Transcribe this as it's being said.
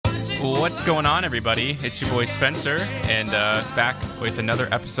What's going on, everybody? It's your boy Spencer, and back with another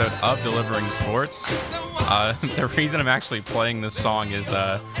episode of Delivering Sports. The reason I'm actually playing this song is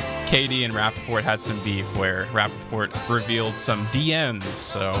KD and Rappaport had some beef where Rappaport revealed some DMs.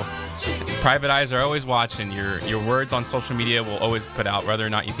 So private eyes are always watching. Your words on social media will always put out whether or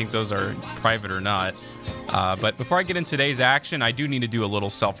not you think those are private or not. But before I get into today's action, I do need to do a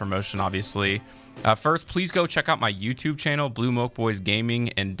little self-promotion, obviously. First, please go check out my YouTube channel, Blue Moke Boys Gaming,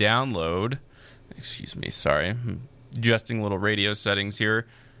 and download. Excuse me, sorry. I'm adjusting little radio settings here.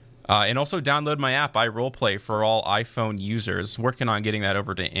 And also download my app, iRoleplay, for all iPhone users. Working on getting that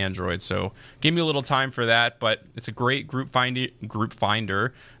over to Android, so give me a little time for that. But it's a great group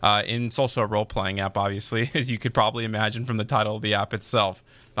finder. And it's also a role-playing app, obviously, as you could probably imagine from the title of the app itself.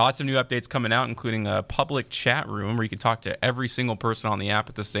 Lots of new updates coming out, including a public chat room where you can talk to every single person on the app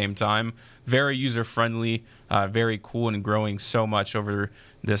at the same time. Very user-friendly, very cool, and growing so much over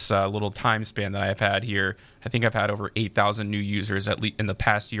this little time span that I've had here. I think I've had over 8,000 new users at least in the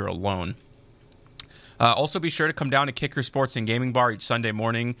past year alone. Also, be sure to come down to Kicker Sports and Gaming Bar each Sunday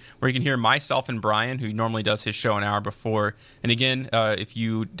morning, where you can hear myself and Brian, who normally does his show an hour before. And again, if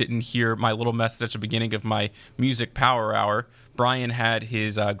you didn't hear my little message at the beginning of my music power hour, Brian had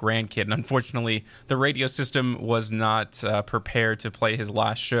his grandkid, and unfortunately, the radio system was not prepared to play his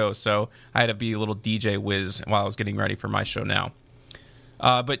last show, so I had to be a little DJ whiz while I was getting ready for my show now.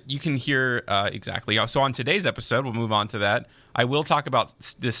 But you can hear exactly. So on today's episode, we'll move on to that. I will talk about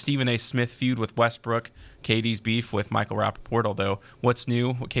the Stephen A. Smith feud with Westbrook, KD's beef with Michael Rappaport, although what's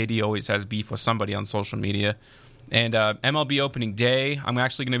new, KD always has beef with somebody on social media. And MLB opening day, I'm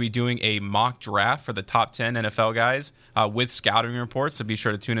actually going to be doing a mock draft for the top 10 NFL guys with scouting reports, so be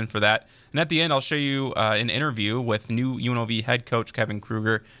sure to tune in for that. And at the end, I'll show you an interview with new UNLV head coach Kevin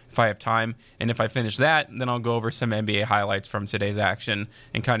Kruger if I have time. And if I finish that, then I'll go over some NBA highlights from today's action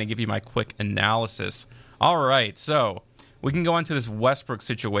and kind of give you my quick analysis. All right, so we can go into this Westbrook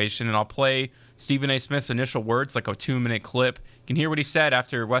situation, and I'll play Stephen A. Smith's initial words, like a 2-minute clip. You can hear what he said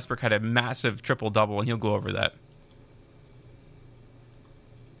after Westbrook had a massive triple-double, and he'll go over that.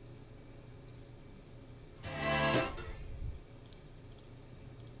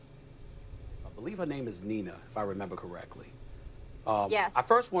 I believe her name is Nina, if I remember correctly. Yes. I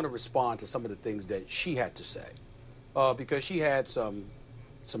first want to respond to some of the things that she had to say, because she had some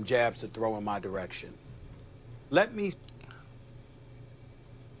jabs to throw in my direction.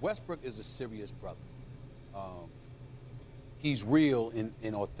 Westbrook is a serious brother. He's real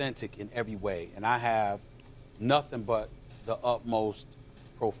and authentic in every way, and I have nothing but the utmost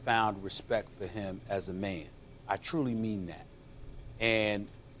profound respect for him as a man. I truly mean that. And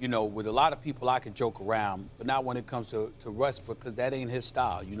you know, with a lot of people, I can joke around, but not when it comes to Westbrook, because that ain't his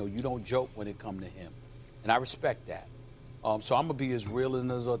style. You know, you don't joke when it comes to him. And I respect that. So I'm going to be as real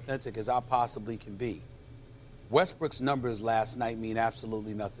and as authentic as I possibly can be. Westbrook's numbers last night mean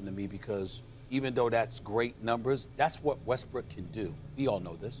absolutely nothing to me, because even though that's great numbers, that's what Westbrook can do. We all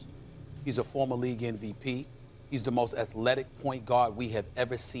know this. He's a former league MVP. He's the most athletic point guard we have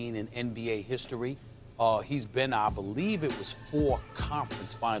ever seen in NBA history. He's been, I believe it was 4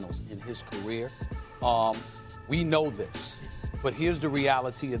 conference finals in his career. We know this, but here's the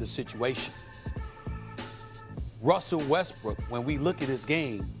reality of the situation. Russell Westbrook, when we look at his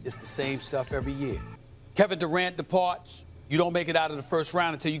game, it's the same stuff every year. Kevin Durant departs. You don't make it out of the first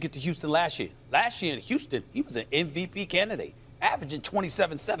round until you get to Houston last year. Last year in Houston, he was an MVP candidate, averaging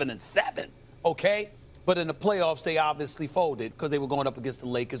 27, 7, and 7, okay? But in the playoffs, they obviously folded because they were going up against the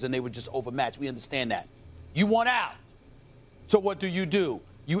Lakers and they were just overmatched. We understand that. You want out. So what do?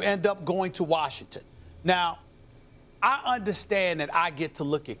 You end up going to Washington. Now, I understand that I get to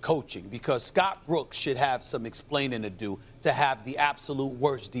look at coaching because Scott Brooks should have some explaining to do to have the absolute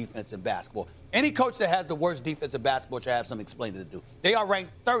worst defense in basketball. Any coach that has the worst defense in basketball should have some explaining to do. They are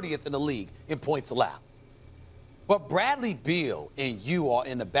ranked 30th in the league in points allowed. But Bradley Beal and you are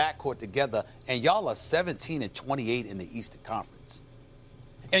in the backcourt together, and y'all are 17 and 28 in the Eastern Conference.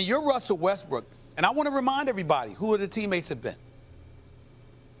 And you're Russell Westbrook, and I want to remind everybody who the teammates have been.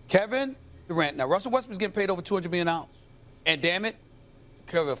 Kevin Durant. Now, Russell Westbrook's getting paid over $200 million. And damn it,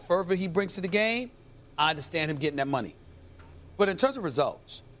 the fervor he brings to the game, I understand him getting that money. But in terms of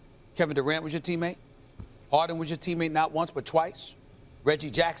results, Kevin Durant was your teammate. Harden was your teammate not once but twice.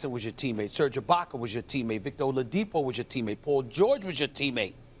 Reggie Jackson was your teammate. Serge Ibaka was your teammate. Victor Oladipo was your teammate. Paul George was your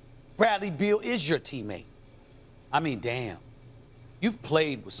teammate. Bradley Beal is your teammate. I mean, damn. You've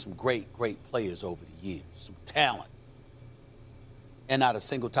played with some great players over the years, some talent, and not a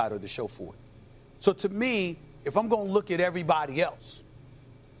single title to show for it. So to me, if I'm going to look at everybody else,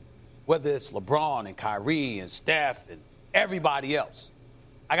 whether it's LeBron and Kyrie and Steph and everybody else,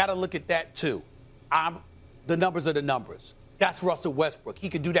 I got to look at that too. The numbers are the numbers. That's Russell Westbrook. He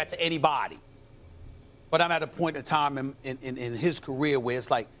could do that to anybody. But I'm at a point in time in his career where it's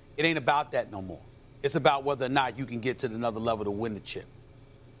like, it ain't about that no more. It's about whether or not you can get to another level to win the chip.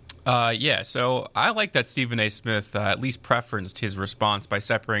 Yeah, so I like that Stephen A. Smith at least preferenced his response by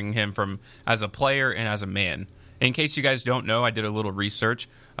separating him from as a player and as a man. In case you guys don't know, I did a little research.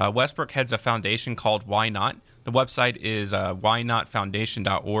 Westbrook heads a foundation called Why Not. The website is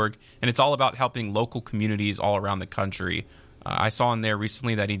whynotfoundation.org, and it's all about helping local communities all around the country. I saw in there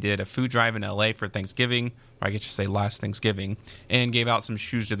recently that he did a food drive in L.A. for Thanksgiving, or I guess you say last Thanksgiving, and gave out some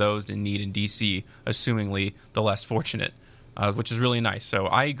shoes to those in need in D.C., assumingly the less fortunate. Which is really nice. So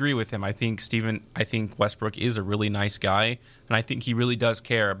I agree with him. I think Westbrook is a really nice guy, and I think he really does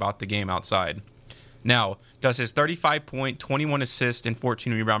care about the game outside. Now, does his 35-point, 21 assist, and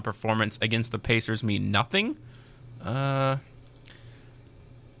 14 rebound performance against the Pacers mean nothing? I've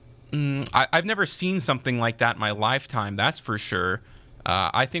never seen something like that in my lifetime, that's for sure.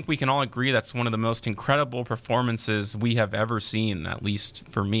 I think we can all agree that's one of the most incredible performances we have ever seen, at least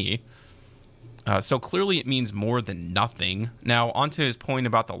for me. So clearly it means more than nothing. Now, onto his point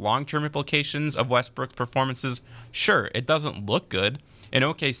about the long-term implications of Westbrook's performances, sure, it doesn't look good. In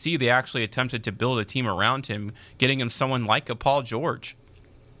OKC, they actually attempted to build a team around him, getting him someone like a Paul George.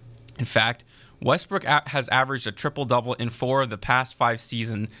 In fact, Westbrook has averaged a triple-double in 4 of the past 5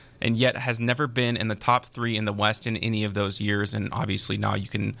 seasons, and yet has never been in the top 3 in the West in any of those years, and obviously now you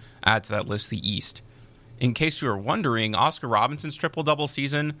can add to that list the East. In case you were wondering, Oscar Robinson's triple-double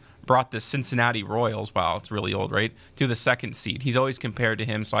season brought the Cincinnati Royals, wow, it's really old, right, to the 2nd seed. He's always compared to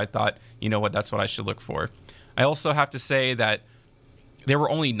him, so I thought, you know what, that's what I should look for. I also have to say that there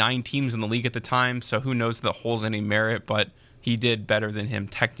were only 9 teams in the league at the time, so who knows if that holds any merit, but he did better than him,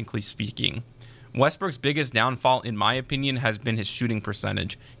 technically speaking. Westbrook's biggest downfall, in my opinion, has been his shooting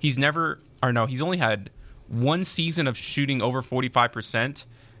percentage. He's only had 1 season of shooting over 45%,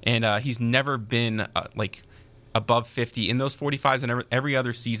 and he's never been above 50 in those 45s, and every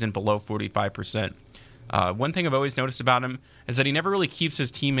other season below 45%. One thing I've always noticed about him is that he never really keeps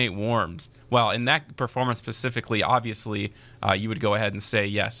his teammate warm. Well, in that performance specifically, obviously, you would go ahead and say,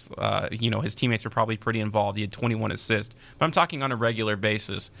 yes, his teammates were probably pretty involved. He had 21 assists. But I'm talking on a regular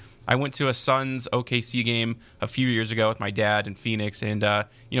basis. I went to a Suns OKC game a few years ago with my dad in Phoenix, and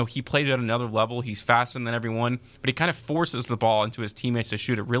he plays at another level. He's faster than everyone, but he kind of forces the ball into his teammates to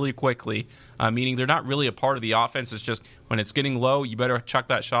shoot it really quickly, meaning they're not really a part of the offense. It's just when it's getting low, you better chuck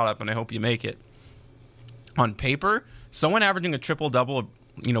that shot up, and I hope you make it. On paper, someone averaging a triple-double,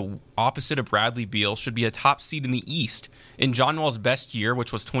 opposite of Bradley Beal should be a top seed in the East. In John Wall's best year,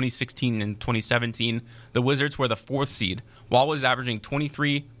 which was 2016 and 2017, the Wizards were the 4th seed. Wall was averaging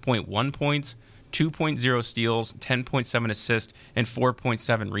 23.1 points, 2.0 steals, 10.7 assists, and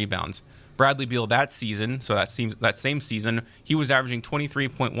 4.7 rebounds. Bradley Beal that season, so that same season, he was averaging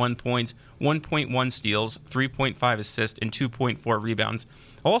 23.1 points, 1.1 steals, 3.5 assists, and 2.4 rebounds.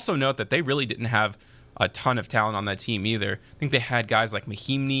 I'll also note that they really didn't have a ton of talent on that team either. I think they had guys like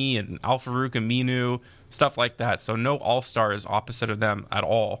Mahimni and Al-Farouq Aminu, stuff like that. So no all-stars opposite of them at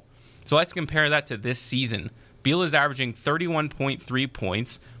all. So let's compare that to this season. Beal is averaging 31.3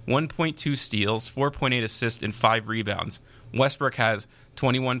 points, 1.2 steals, 4.8 assists, and 5 rebounds. Westbrook has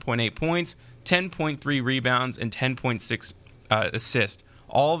 21.8 points, 10.3 rebounds, and 10.6 assists.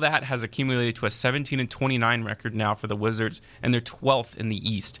 All that has accumulated to a 17-29 record now for the Wizards, and they're 12th in the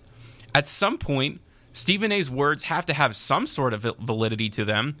East. At some point, Stephen A's words have to have some sort of validity to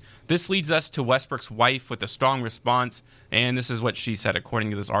them. This leads us to Westbrook's wife with a strong response, and this is what she said according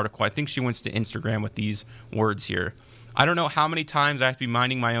to this article. I think she went to Instagram with these words here. I don't know how many times I have to be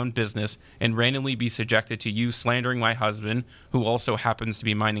minding my own business and randomly be subjected to you slandering my husband, who also happens to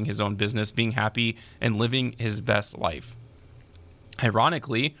be minding his own business, being happy, and living his best life.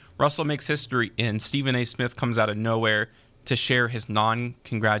 Ironically, Russell makes history, and Stephen A. Smith comes out of nowhere to share his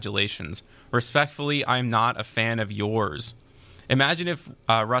non-congratulations. Respectfully, I'm not a fan of yours. Imagine if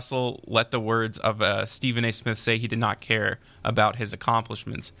Russell let the words of Stephen A. Smith say he did not care about his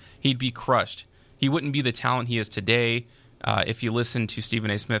accomplishments. He'd be crushed. He wouldn't be the talent he is today if you listen to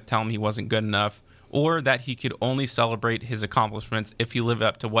Stephen A. Smith tell him he wasn't good enough, or that he could only celebrate his accomplishments if he lived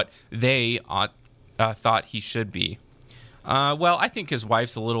up to what they thought he should be. Well, I think his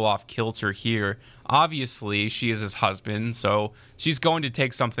wife's a little off kilter here. Obviously, she is his husband, so she's going to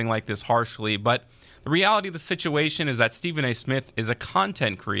take something like this harshly, but the reality of the situation is that Stephen A. Smith is a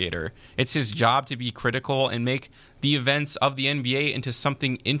content creator. It's his job to be critical and make the events of the NBA into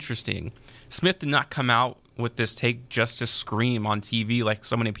something interesting. Smith did not come out with this take just to scream on TV like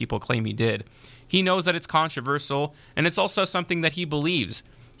so many people claim he did. He knows that it's controversial, and it's also something that he believes.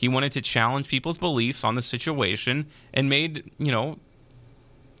 He wanted to challenge people's beliefs on the situation and made,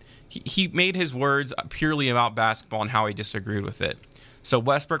 he made his words purely about basketball and how he disagreed with it. So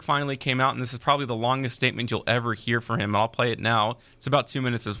Westbrook finally came out, and this is probably the longest statement you'll ever hear from him. I'll play it now. It's about 2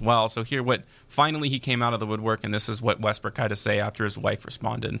 minutes as well. So hear what finally he came out of the woodwork, and this is what Westbrook had to say after his wife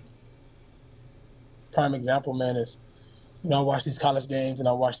responded. Prime example, man, is, I watch these college games and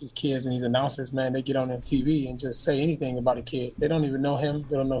I watch these kids and these announcers, man, they get on their TV and just say anything about a kid. They don't even know him.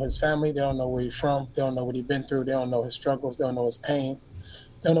 They don't know his family. They don't know where he's from. They don't know what he's been through. They don't know his struggles. They don't know his pain.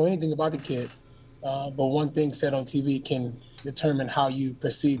 They don't know anything about the kid. But one thing said on TV can determine how you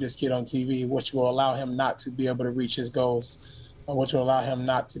perceive this kid on TV, which will allow him not to be able to reach his goals, which will allow him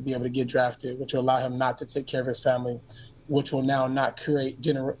not to be able to get drafted, which will allow him not to take care of his family, which will now not create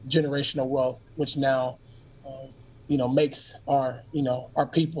generational wealth, which now, makes our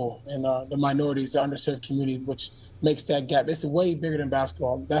people and the minorities, the underserved community, which makes that gap. It's way bigger than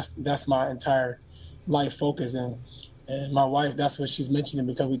basketball. That's my entire life focus. And my wife, that's what she's mentioning,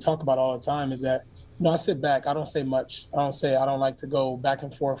 because we talk about all the time, is that, I sit back. I don't say much. I don't like to go back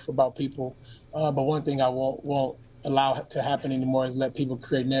and forth about people. But one thing I won't allow to happen anymore is let people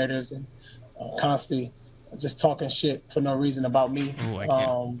create narratives and constantly just talking shit for no reason about me. Ooh, I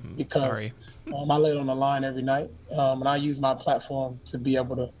can't. Because Sorry. I lay it on the line every night, and I use my platform to be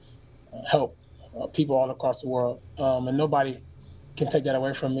able to help people all across the world. And nobody can take that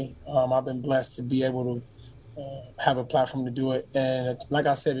away from me. I've been blessed to be able to have a platform to do it. And like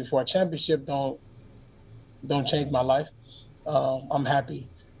I said before, a championship don't change my life. I'm happy.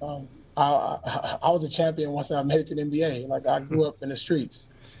 I was a champion once I made it to the NBA. Like, I grew up in the streets.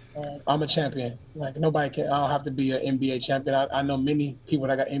 I'm a champion. Like, nobody can. I don't have to be an NBA champion. I know many people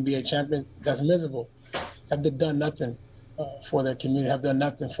that got NBA champions that's miserable, have done nothing for their community, have done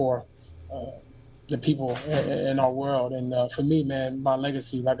nothing for the people in our world. And for me, man, my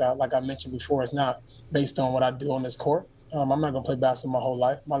legacy, like I mentioned before, is not based on what I do on this court. I'm not gonna play basketball my whole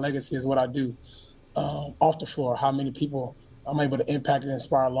life. My legacy is what I do off the floor, how many people I'm able to impact and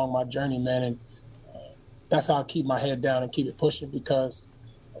inspire along my journey, man. And that's how I keep my head down and keep it pushing, because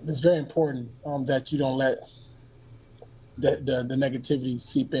it's very important that you don't let the negativity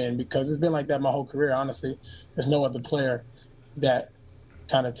seep in, because it's been like that my whole career. Honestly, there's no other player that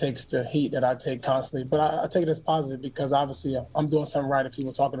kind of takes the heat that I take constantly. But I take it as positive, because obviously I'm doing something right if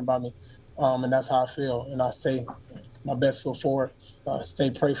people talking about me. And that's how I feel. And I stay my best foot forward, stay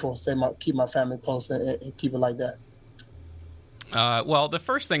prayerful, keep my family close, and keep it like that. Well, the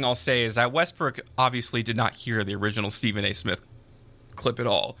first thing I'll say is that Westbrook obviously did not hear the original Stephen A. Smith clip at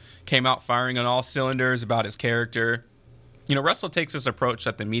all. Came out firing on all cylinders about his character. Russell takes this approach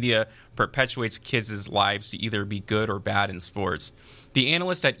that the media perpetuates kids' lives to either be good or bad in sports. The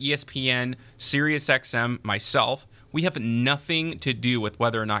analyst at ESPN, SiriusXM, myself, we have nothing to do with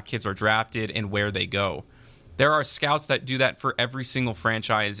whether or not kids are drafted and where they go. There are scouts that do that for every single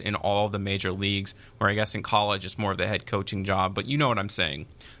franchise in all the major leagues, where I guess in college it's more of the head coaching job, but you know what I'm saying.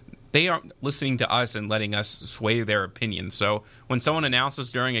 They aren't listening to us and letting us sway their opinion. So when someone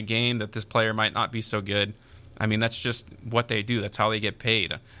announces during a game that this player might not be so good, I mean, that's just what they do. That's how they get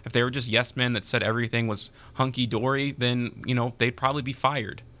paid. If they were just yes men that said everything was hunky-dory, then, they'd probably be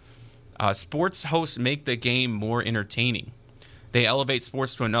fired. Sports hosts make the game more entertaining. They elevate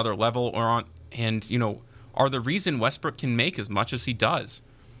sports to another level, are the reason Westbrook can make as much as he does.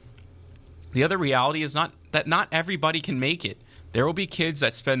 The other reality is that not everybody can make it. There will be kids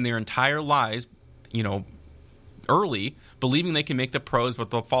that spend their entire lives, early, believing they can make the pros, but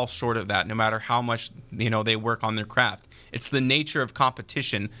they'll fall short of that no matter how much, they work on their craft. It's the nature of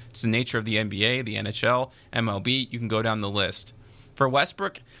competition. It's the nature of the NBA, the NHL, MLB. You can go down the list. For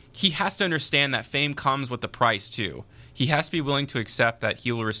Westbrook, he has to understand that fame comes with a price too. He has to be willing to accept that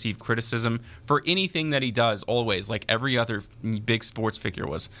he will receive criticism for anything that he does, always, like every other big sports figure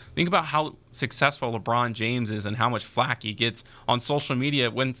was. Think about how successful LeBron James is and how much flack he gets on social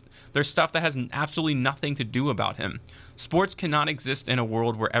media when there's stuff that has absolutely nothing to do about him. Sports cannot exist in a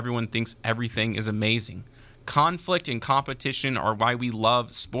world where everyone thinks everything is amazing. Conflict and competition are why we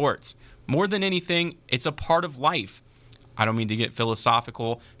love sports. More than anything, it's a part of life. I don't mean to get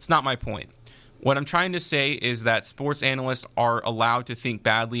philosophical. It's not my point. What I'm trying to say is that sports analysts are allowed to think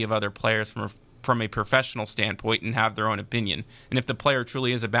badly of other players from a professional standpoint and have their own opinion. And if the player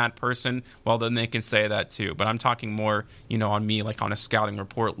truly is a bad person, well, then they can say that too. But I'm talking more, on me, like on a scouting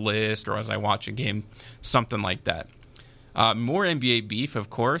report list or as I watch a game, something like that. More NBA beef, of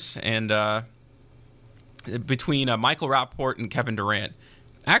course, and between Michael Rappaport and Kevin Durant.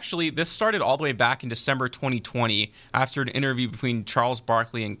 Actually, this started all the way back in December 2020 after an interview between Charles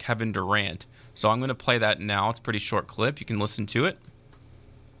Barkley and Kevin Durant. So I'm going to play that now. It's a pretty short clip. You can listen to it.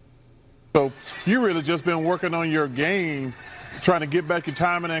 So you really just been working on your game, trying to get back your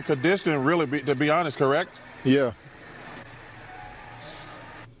timing and conditioning, really, to be honest, correct? Yeah.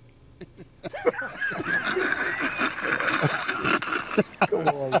 Come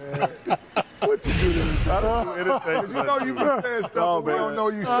on, man. What you do to me? I don't do anything. You know you be saying stuff, but we don't know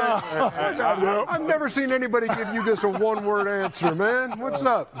you saying it. I've never seen anybody give you just a one-word answer, man. What's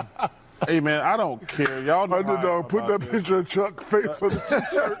up? Hey, man, I don't care. Y'all know Underdog, put that picture of Chuck's face on the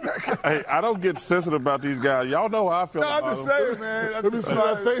T-shirt. Hey, I don't get sensitive about these guys. Y'all know how I feel about I'm just them. saying, man. Let me see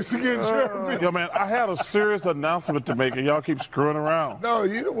that face again, Jeremy. Yo, man, I had a serious announcement to make, and y'all keep screwing around. No,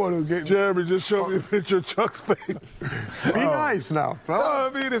 you the one who get Jeremy, just show me a picture of Chuck's face. Be nice now, No, fella.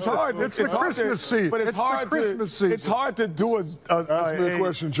 I mean it's hard. It's the Christmas season. But it's hard the Christmas season. It's hard to do Ask me a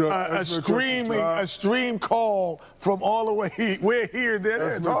question, Chuck. a stream call from all the way. We're here, there.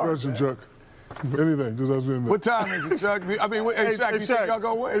 That's It's my hard. question, Chuck. Anything, just ask me anything. What time is it, Chuck? I mean, hey, Shaq, you think y'all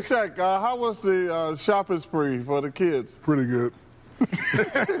gonna win? Hey, Shaq, how was the shopping spree for the kids? Pretty good.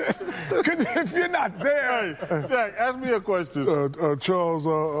 Because if you're not there, Hey, Shaq, ask me a question. Charles,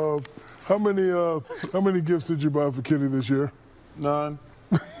 how many gifts did you buy for Kitty this year? None.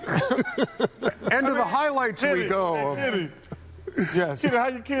 End of the highlights we go. Kitty, yes. Kitty, how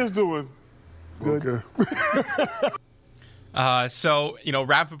your kids doing? Good. Okay. So,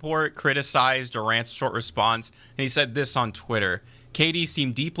 Rappaport criticized Durant's short response, and he said this on Twitter. KD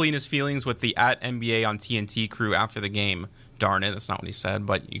seemed deeply in his feelings with the @NBA on TNT crew after the game. Darn it, that's not what he said,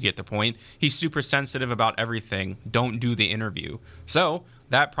 but you get the point. He's super sensitive about everything. Don't do the interview. So,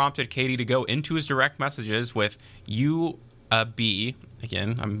 that prompted KD to go into his direct messages with B.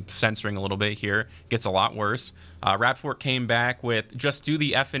 Again, I'm censoring a little bit here. Gets a lot worse. Rappaport came back with, just do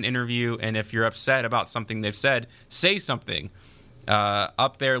the effing interview, and if you're upset about something they've said, say something.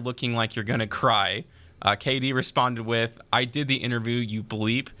 Up there looking like you're going to cry. KD responded with, I did the interview, you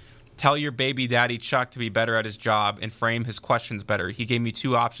bleep. Tell your baby daddy Chuck to be better at his job and frame his questions better. He gave me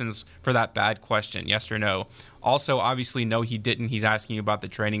 2 options for that bad question, yes or no. Also, obviously, no, he didn't. He's asking you about the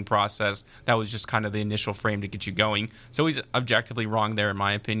training process. That was just kind of the initial frame to get you going. So he's objectively wrong there, in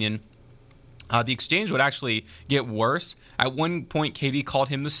my opinion. The exchange would actually get worse. At one point, KD called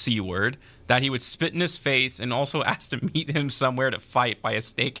him the C word, that he would spit in his face, and also asked to meet him somewhere to fight by a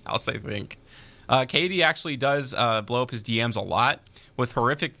steakhouse, I think. KD actually does blow up his DMs a lot with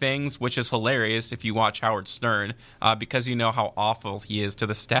horrific things, which is hilarious if you watch Howard Stern, because you know how awful he is to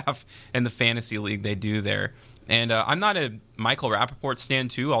the staff and the fantasy league they do there. And I'm not a Michael Rappaport stan,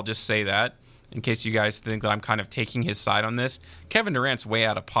 too. I'll just say that in case you guys think that I'm kind of taking his side on this. Kevin Durant's way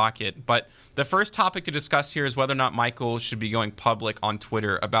out of pocket. But the first topic to discuss here is whether or not Michael should be going public on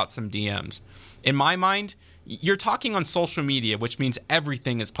Twitter about some DMs. In my mind, you're talking on social media, which means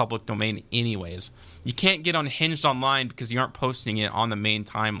everything is public domain anyways. You can't get unhinged online because you aren't posting it on the main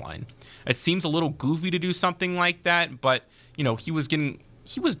timeline. It seems a little goofy to do something like that, but he was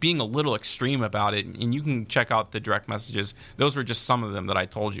being a little extreme about it, and you can check out the direct messages. Those were just some of them that I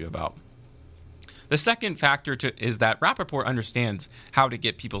told you about. The second factor is that Rappaport understands how to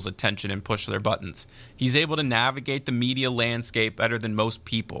get people's attention and push their buttons. He's able to navigate the media landscape better than most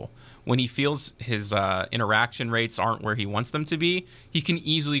people. When he feels his interaction rates aren't where he wants them to be, he can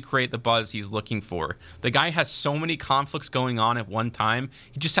easily create the buzz he's looking for. The guy has so many conflicts going on at one time,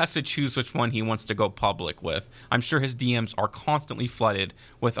 he just has to choose which one he wants to go public with. I'm sure his DMs are constantly flooded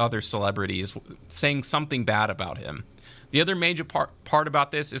with other celebrities saying something bad about him. The other major part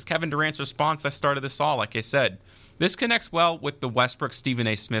about this is Kevin Durant's response that started this all, like I said. This connects well with the Westbrook-Stephen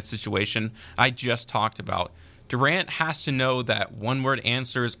A. Smith situation I just talked about. Durant has to know that one-word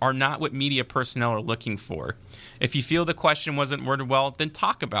answers are not what media personnel are looking for. If you feel the question wasn't worded well, then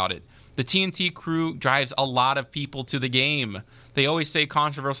talk about it. The TNT crew drives a lot of people to the game. They always say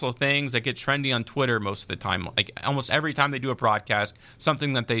controversial things that get trendy on Twitter most of the time. Like almost every time they do a broadcast,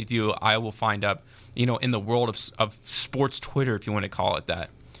 something that they do, I will find up, in the world of sports Twitter, if you want to call it that.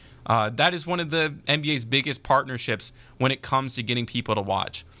 That is one of the NBA's biggest partnerships when it comes to getting people to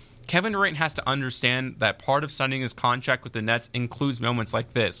watch. Kevin Durant has to understand that part of signing his contract with the Nets includes moments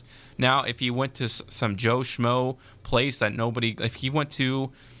like this. Now, if he went to some Joe Schmo place that if he went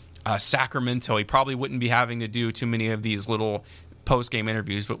to Sacramento, he probably wouldn't be having to do too many of these little post-game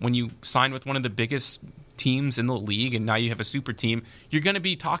interviews. But when you sign with one of the biggest teams in the league and now you have a super team, you're going to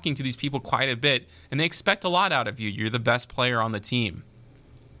be talking to these people quite a bit, and they expect a lot out of you. You're the best player on the team.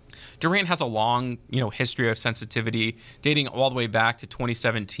 Durant has a long, history of sensitivity, dating all the way back to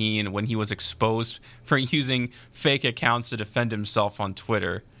 2017 when he was exposed for using fake accounts to defend himself on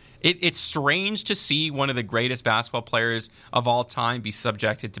Twitter. It's strange to see one of the greatest basketball players of all time be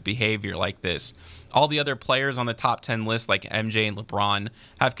subjected to behavior like this. All the other players on the top 10 list, like MJ and LeBron,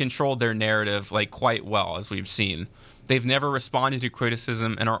 have controlled their narrative like quite well, as we've seen. They've never responded to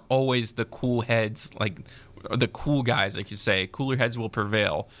criticism and are always the cool heads, like the cool guys, like you say. Cooler heads will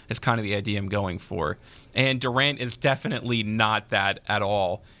prevail is kind of the idea I'm going for. And Durant is definitely not that at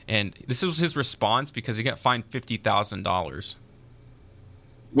all. And this was his response because he got fined $50,000.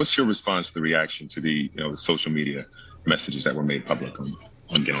 What's your response to the reaction to the social media messages that were made public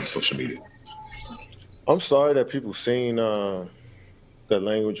on social media? I'm sorry that people seen the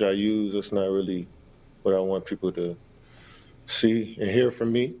language I use. It's not really what I want people to see and hear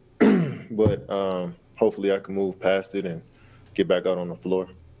from me. But hopefully I can move past it and get back out on the floor.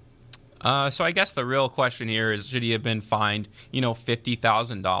 So I guess the real question here is, should he have been fined,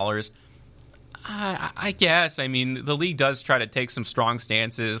 $50,000? I guess. I mean, the league does try to take some strong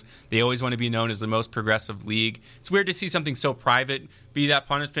stances. They always want to be known as the most progressive league. It's weird to see something so private be that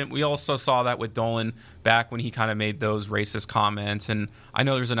punishment. We also saw that with Dolan back when he kind of made those racist comments. And I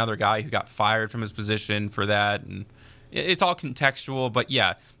know there's another guy who got fired from his position for that. And it's all contextual. But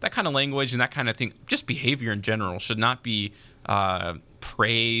yeah, that kind of language and that kind of thing, just behavior in general, should not be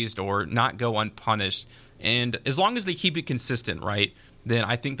praised or not go unpunished. And as long as they keep it consistent, right, then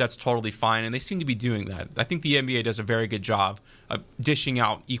I think that's totally fine, and they seem to be doing that. I think the NBA does a very good job of dishing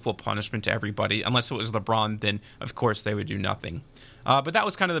out equal punishment to everybody. Unless it was LeBron, then, of course, they would do nothing. But that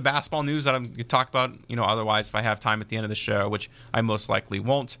was kind of the basketball news that I'm going to talk about, otherwise if I have time at the end of the show, which I most likely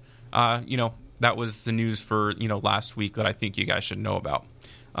won't. That was the news for, last week that I think you guys should know about.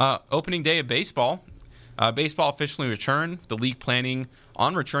 Opening day of baseball. Baseball officially returned. The league planning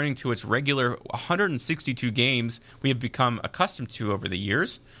on returning to its regular 162 games we have become accustomed to over the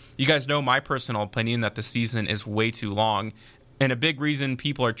years. You guys know my personal opinion that the season is way too long, and a big reason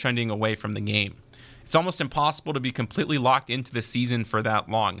people are trending away from the game. It's almost impossible to be completely locked into the season for that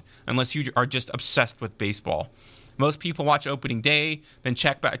long, unless you are just obsessed with baseball. Most people watch opening day, then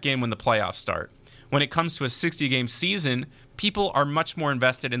check back in when the playoffs start. When it comes to a 60-game season, people are much more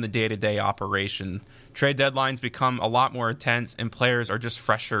invested in the day-to-day operation. Trade deadlines become a lot more intense, and players are just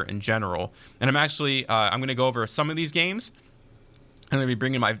fresher in general. And I'm going to go over some of these games. I'm going to be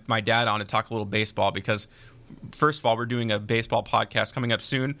bringing my dad on to talk a little baseball because, first of all, we're doing a baseball podcast coming up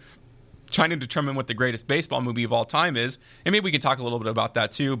soon, trying to determine what the greatest baseball movie of all time is. And maybe we can talk a little bit about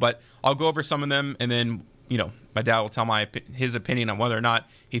that too, but I'll go over some of them, and then my dad will tell his opinion on whether or not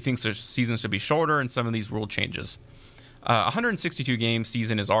he thinks the season should be shorter and some of these rule changes. 162-game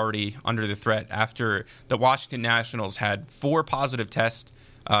season is already under the threat after the Washington Nationals had 4 positive tests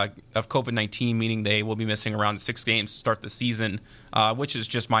of COVID-19, meaning they will be missing around 6 games to start the season, which is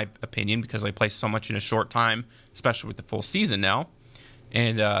just my opinion because they play so much in a short time, especially with the full season now.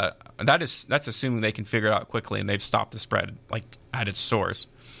 And that's assuming they can figure it out quickly and they've stopped the spread at its source.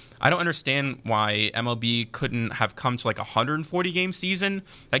 I don't understand why MLB couldn't have come to a 140-game season.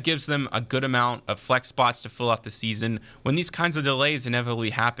 That gives them a good amount of flex spots to fill out the season when these kinds of delays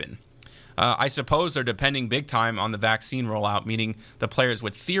inevitably happen. I suppose they're depending big time on the vaccine rollout, meaning the players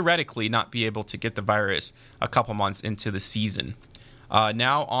would theoretically not be able to get the virus a couple months into the season.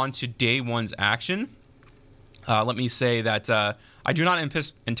 Now on to day one's action. Let me say that I do not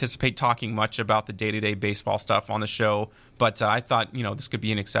anticipate talking much about the day-to-day baseball stuff on the show, but I thought, this could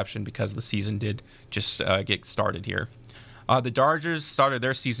be an exception because the season did just get started here. The Dodgers started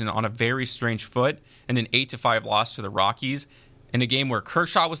their season on a very strange foot in an 8-5 loss to the Rockies in a game where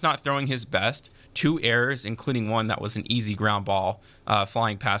Kershaw was not throwing his best. 2 errors, including one that was an easy ground ball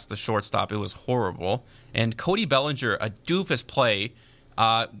flying past the shortstop. It was horrible. And Cody Bellinger, a doofus play.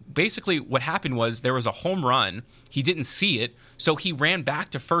 Basically, what happened was there was a home run. He didn't see it, so he ran back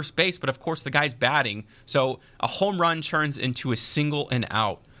to first base. But, of course, the guy's batting. So a home run turns into a single and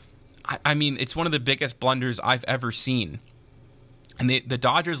out. I mean, it's one of the biggest blunders I've ever seen. And the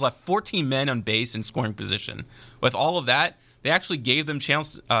Dodgers left 14 men on base in scoring position. With all of that, they actually gave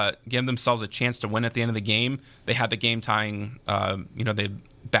themselves a chance to win at the end of the game. They had the game-tying, the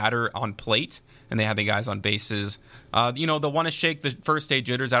batter on plate, and they had the guys on bases. They'll want to shake the first-day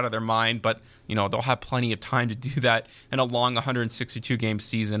jitters out of their mind, but, they'll have plenty of time to do that in a long 162-game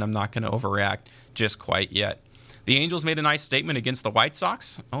season. I'm not going to overreact just quite yet. The Angels made a nice statement against the White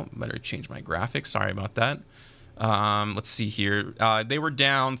Sox. Oh, better change my graphics. Sorry about that. Let's see here. They were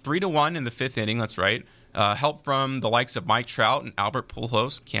down 3-1 in the 5th inning. That's right. Help from the likes of Mike Trout and Albert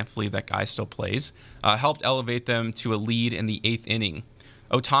Pujols. Can't believe that guy still plays. Helped elevate them to a lead in the 8th inning.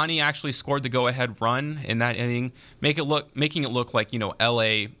 Ohtani actually scored the go-ahead run in that inning, making it look like,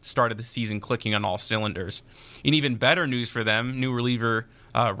 LA started the season clicking on all cylinders. In even better news for them, new reliever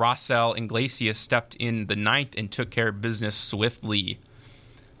Raisel Iglesias stepped in the ninth and took care of business swiftly.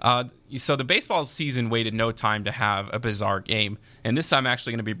 So the baseball season waited no time to have a bizarre game, and this time I'm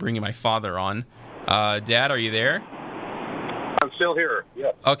actually going to be bringing my father on. Dad, are you there? I'm still here.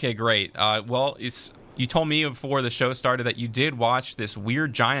 Yeah. Okay, great. You told me before the show started that you did watch this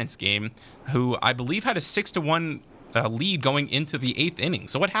weird Giants game, who I believe had a 6-1 lead going into the 8th inning.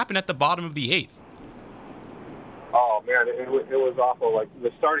 So what happened at the bottom of the 8th? Oh man, it was awful. Like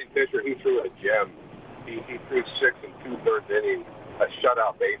the starting pitcher, he threw a gem. He threw 6 2/3 innings, a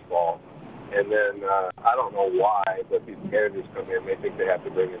shutout baseball, and then I don't know why, but these managers come in, they think they have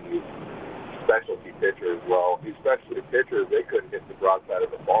to bring in these specialty pitchers. Well, these specialty pitchers, they couldn't hit the broadside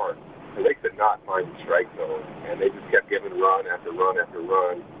of the barn. And they could not find the strike zone, and they just kept giving run after run after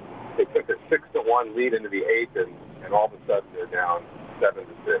run. They took a 6-1 lead into the 8th, and all of a sudden they're down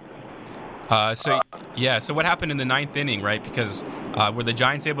 7-6. So what happened in the 9th inning, right? Because were the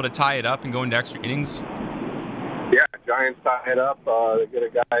Giants able to tie it up and go into extra innings? Yeah, Giants tie it up. They get a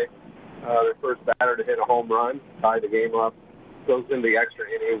guy, their first batter to hit a home run, tie the game up, goes into the extra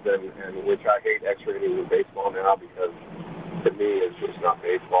innings, and which I hate extra innings in baseball now because to me, it's just not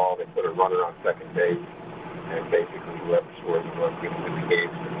baseball. They put a runner on second base, and basically whoever scores the run gets in the game.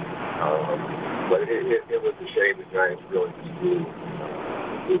 But it was a shame the Giants really just blew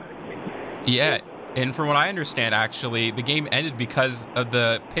Yeah, and from what I understand, actually, the game ended because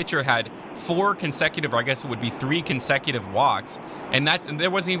the pitcher had 4 consecutive, or I guess it would be 3 consecutive walks, and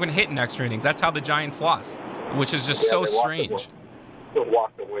there wasn't even hit in extra innings. That's how the Giants lost, which is just so strange. They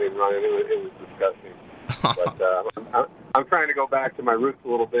walked the winning run, and it was disgusting. But I'm trying to go back to my roots a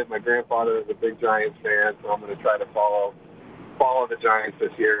little bit. My grandfather is a big Giants fan, so I'm going to try to follow the Giants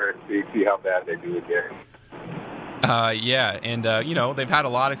this year and see how bad they do again. They've had a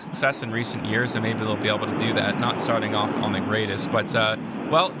lot of success in recent years, and maybe they'll be able to do that, not starting off on the greatest. But,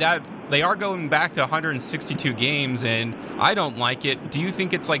 Dad, they are going back to 162 games, and I don't like it. Do you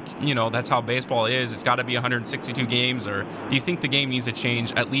think it's like, that's how baseball is? It's got to be 162 games, or do you think the game needs to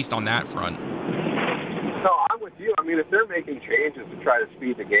change, at least on that front? No, I'm with you. I mean, if they're making changes to try to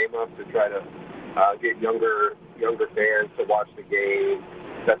speed the game up, to try to get younger fans to watch the game,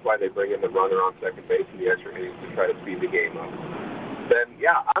 that's why they bring in the runner on second base in the extra innings to try to speed the game up. Then,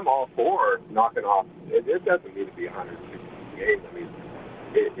 yeah, I'm all for knocking off. It doesn't need to be 160 games. I mean,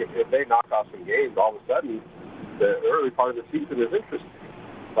 if they knock off some games, all of a sudden, the early part of the season is interesting.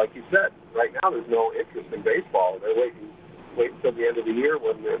 Like you said, right now there's no interest in baseball. They're waiting until the end of the year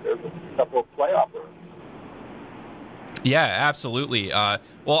when there's a couple of playoff runs. Yeah, absolutely.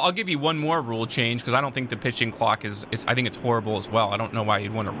 I'll give you one more rule change because I don't think the pitching clock is I think it's horrible as well. I don't know why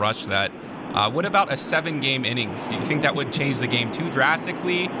you'd want to rush that. What about a 7-game innings? Do you think that would change the game too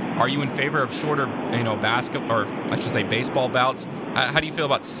drastically? Are you in favor of shorter, basketball, or I should say baseball bouts? How do you feel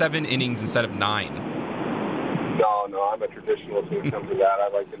about 7 innings instead of 9? No, I'm a traditionalist when it comes to that. I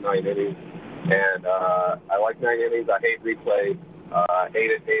like the 9 innings, and I like 9 innings. I hate replay. Hate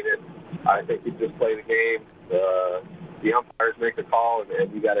it. I think you just play the game. The umpires make the call,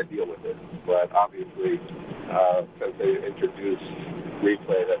 and you got to deal with it. But obviously, since they introduced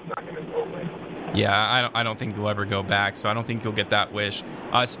replay, that's not going to go away. Yeah, I don't think you'll ever go back, so I don't think you'll get that wish.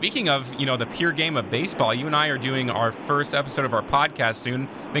 Speaking of, the pure game of baseball, you and I are doing our first episode of our podcast soon.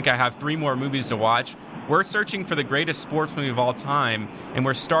 I think I have 3 more movies to watch. We're searching for the greatest sports movie of all time, and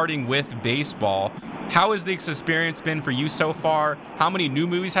we're starting with baseball. How has this experience been for you so far? How many new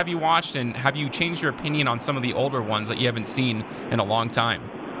movies have you watched, and have you changed your opinion on some of the older ones that you haven't seen in a long time?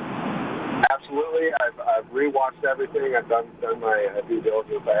 Absolutely. I've rewatched everything. I've done my due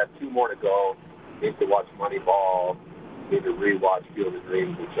diligence. I have 2 more to go. Need to watch Moneyball. Need to rewatch Field of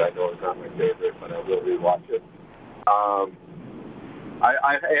Dreams, which I know is not my favorite, but I will rewatch it.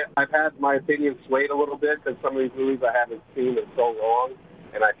 I've had my opinion swayed a little bit because some of these movies I haven't seen in so long,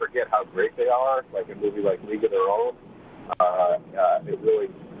 and I forget how great they are. Like a movie like League of Their Own, it really,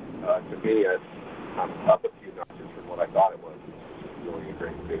 to me, I'm up a few notches from what I thought it was. It's really a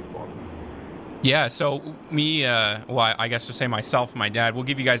great baseball movie. Yeah, so me, I guess to say myself and my dad, we'll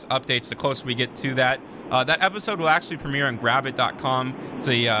give you guys updates the closer we get to that. That episode will actually premiere on Grabit.com. It's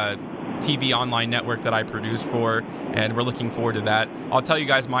a TV online network that I produce for, and we're looking forward to that. I'll tell you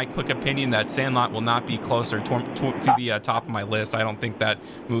guys my quick opinion that Sandlot will not be closer to the top of my list. I don't think that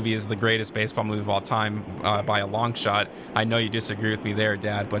movie is the greatest baseball movie of all time by a long shot. I know you disagree with me there,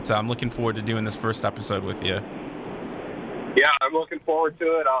 Dad, but I'm looking forward to doing this first episode with you. Yeah, I'm looking forward to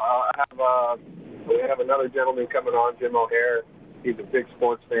it. We have another gentleman coming on, Jim O'Hare. He's a big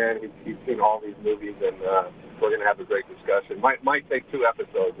sports fan. He's seen all these movies, and we're going to have a great discussion. Might take 2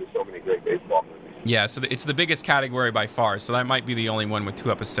 episodes. There's so many great baseball movies. Yeah, so it's the biggest category by far, so that might be the only one with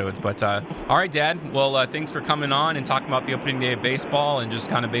 2 episodes. But all right, Dad. Well, thanks for coming on and talking about the opening day of baseball and just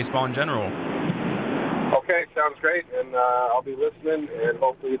kind of baseball in general. Okay, sounds great, and I'll be listening, and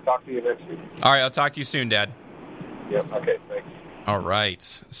hopefully talk to you next week. All right, I'll talk to you soon, Dad. Yep, okay, thanks. All right.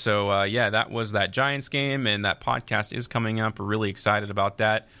 So, yeah, that was that Giants game, and that podcast is coming up. We're really excited about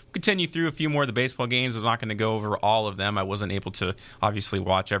that. We'll continue through a few more of the baseball games. I'm not going to go over all of them. I wasn't able to, obviously,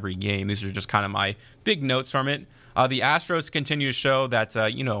 watch every game. These are just kind of my big notes from it. The Astros continue to show that,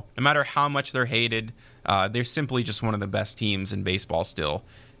 no matter how much they're hated, they're simply just one of the best teams in baseball still.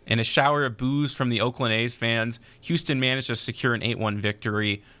 In a shower of boos from the Oakland A's fans, Houston managed to secure an 8-1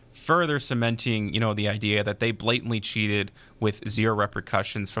 victory, further cementing, the idea that they blatantly cheated with 0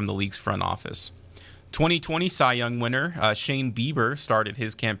 repercussions from the league's front office. 2020 Cy Young winner Shane Bieber started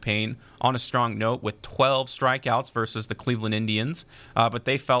his campaign on a strong note with 12 strikeouts versus the Cleveland Indians, but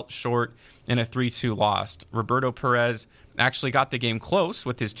they fell short in a 3-2 loss. Roberto Perez actually got the game close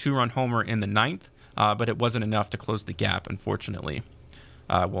with his 2-run homer in the 9th, but it wasn't enough to close the gap, unfortunately.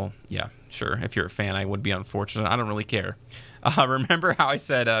 Well, yeah, sure. If you're a fan, I would be unfortunate. I don't really care. Remember how I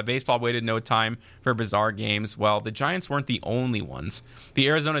said baseball waited no time for bizarre games? Well, the Giants weren't the only ones. The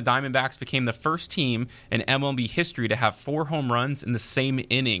Arizona Diamondbacks became the first team in MLB history to have 4 home runs in the same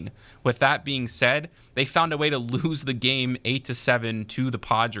inning. With that being said, they found a way to lose the game 8-7 to the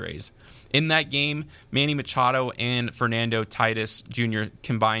Padres. In that game, Manny Machado and Fernando Tatis Jr.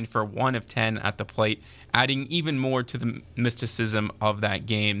 combined for 1 of 10 at the plate, adding even more to the mysticism of that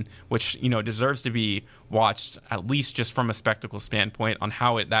game, which, deserves to be watched, at least just from a spectacle standpoint, on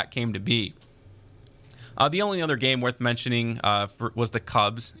how that came to be. The only other game worth mentioning was the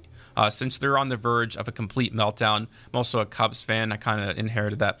Cubs. Since they're on the verge of a complete meltdown, I'm also a Cubs fan. I kind of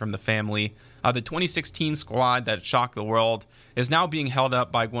inherited that from the family. The 2016 squad that shocked the world is now being held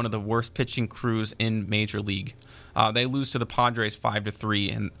up by one of the worst pitching crews in Major League. They lose to the Padres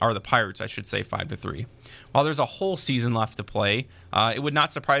 5-3, or the Pirates, I should say, 5-3. While there's a whole season left to play, it would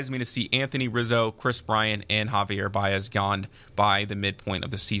not surprise me to see Anthony Rizzo, Chris Bryant, and Javier Baez gone by the midpoint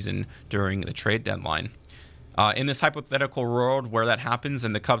of the season during the trade deadline. In this hypothetical world where that happens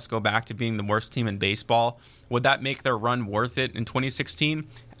and the Cubs go back to being the worst team in baseball, would that make their run worth it in 2016?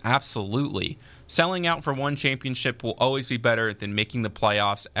 Absolutely. Selling out for one championship will always be better than making the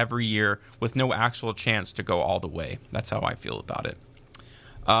playoffs every year with no actual chance to go all the way. That's how I feel about it.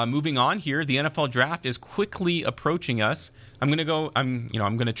 Moving on here, the NFL draft is quickly approaching us. I'm going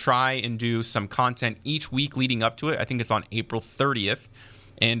to try and do some content each week leading up to it. I think it's on April 30th.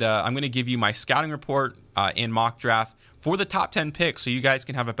 And I'm going to give you my scouting report and mock draft for the top 10 picks so you guys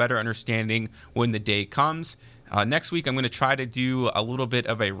can have a better understanding when the day comes. Next week, I'm going to try to do a little bit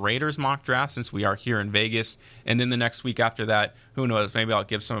of a Raiders mock draft since we are here in Vegas. And then the next week after that, who knows, maybe I'll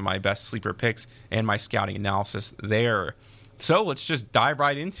give some of my best sleeper picks and my scouting analysis there. So let's just dive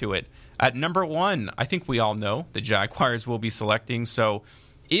right into it. At number 1, I think we all know the Jaguars will be selecting. So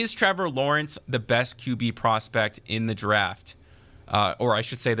is Trevor Lawrence the best QB prospect in the draft? Or I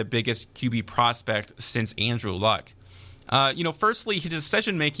should say the biggest QB prospect since Andrew Luck. Firstly, his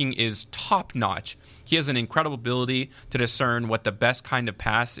decision-making is top-notch. He has an incredible ability to discern what the best kind of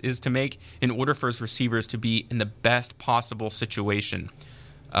pass is to make in order for his receivers to be in the best possible situation.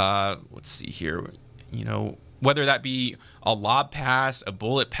 Let's see here. Whether that be a lob pass, a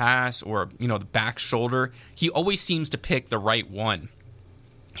bullet pass, or, the back shoulder, he always seems to pick the right one.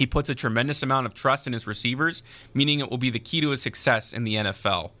 He puts a tremendous amount of trust in his receivers, meaning it will be the key to his success in the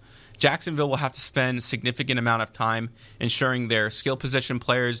NFL. Jacksonville will have to spend a significant amount of time ensuring their skill position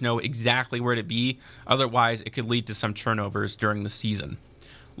players know exactly where to be. Otherwise, it could lead to some turnovers during the season.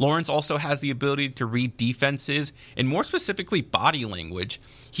 Lawrence also has the ability to read defenses and more specifically body language.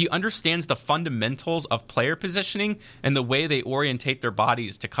 He understands the fundamentals of player positioning and the way they orientate their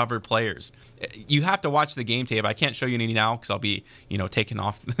bodies to cover players. You have to watch the game tape. I can't show you any now because I'll be, taking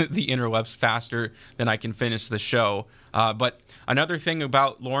off the interwebs faster than I can finish the show. But another thing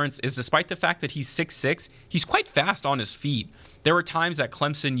about Lawrence is despite the fact that he's 6'6", he's quite fast on his feet. There were times that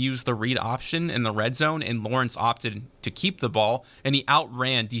Clemson used the read option in the red zone, and Lawrence opted to keep the ball, and he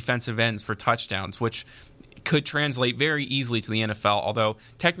outran defensive ends for touchdowns, which could translate very easily to the NFL, although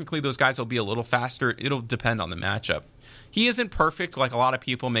technically those guys will be a little faster. It'll depend on the matchup. He isn't perfect like a lot of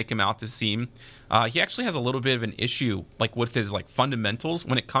people make him out to seem. He actually has a little bit of an issue with his fundamentals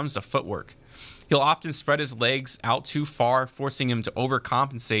when it comes to footwork. He'll often spread his legs out too far, forcing him to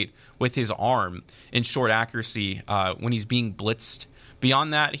overcompensate with his arm in short accuracy when he's being blitzed.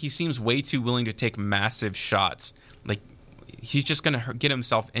 Beyond that, he seems way too willing to take massive shots. he's just going to get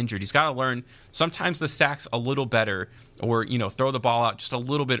himself injured. He's got to learn sometimes the sack's a little better, or, throw the ball out just a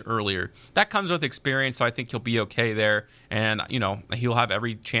little bit earlier. That comes with experience, so I think he'll be okay there. And, he'll have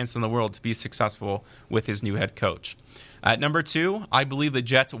every chance in the world to be successful with his new head coach. At number 2, I believe the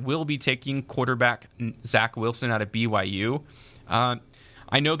Jets will be taking quarterback Zach Wilson out of BYU.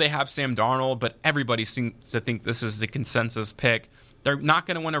 I know they have Sam Darnold, but everybody seems to think this is the consensus pick. They're not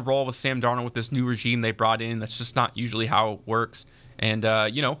going to want to roll with Sam Darnold with this new regime they brought in. That's just not usually how it works. And,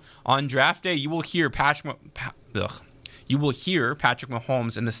 on draft day, you will hear Patrick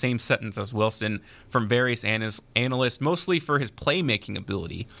Mahomes in the same sentence as Wilson from various analysts, mostly for his playmaking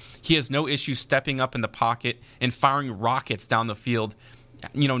ability. He has no issue stepping up in the pocket and firing rockets down the field,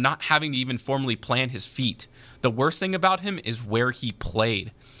 not having to even formally plant his feet. The worst thing about him is where he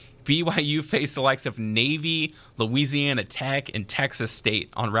played. BYU faced the likes of Navy, Louisiana Tech, and Texas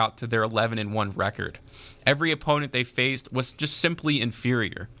State en route to their 11-1 record. Every opponent they faced was just simply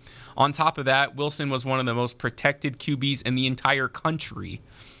inferior. On top of that, Wilson was one of the most protected QBs in the entire country.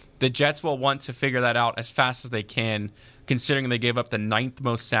 The Jets will want to figure that out as fast as they can, considering they gave up the 9th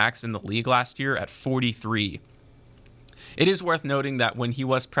most sacks in the league last year at 43. It is worth noting that when he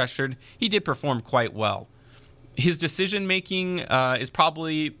was pressured, he did perform quite well. His decision-making is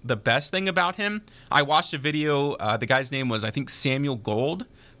probably the best thing about him. I watched a video, the guy's name was, I think, Samuel Gold,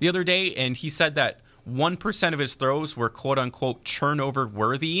 the other day, and he said that 1% of his throws were quote-unquote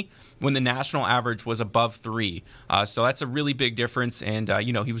turnover-worthy when the national average was above 3. So that's a really big difference, and,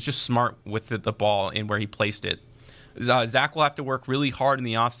 he was just smart with the ball and where he placed it. Zach will have to work really hard in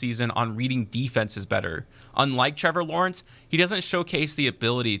the offseason on reading defenses better. Unlike Trevor Lawrence, he doesn't showcase the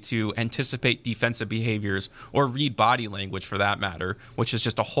ability to anticipate defensive behaviors or read body language for that matter, which is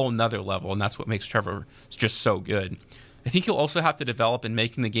just a whole nother level, and that's what makes Trevor just so good. I think he'll also have to develop in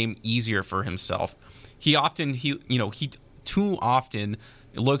making the game easier for himself. He too often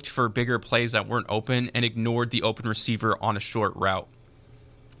looked for bigger plays that weren't open and ignored the open receiver on a short route.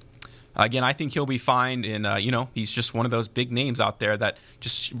 Again, I think he'll be fine, and, he's just one of those big names out there that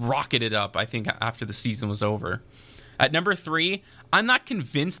just rocketed up, I think, after the season was over. At number 3, I'm not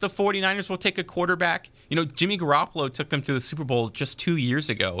convinced the 49ers will take a quarterback. Jimmy Garoppolo took them to the Super Bowl just 2 years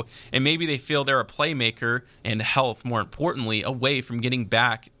ago, and maybe they feel they're a playmaker and health, more importantly, away from getting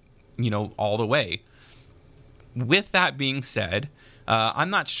back, all the way. With that being said, I'm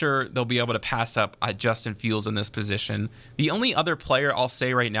not sure they'll be able to pass up Justin Fields in this position. The only other player I'll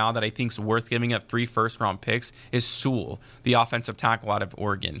say right now that I think is worth giving up 3 first-round picks is Sewell, the offensive tackle out of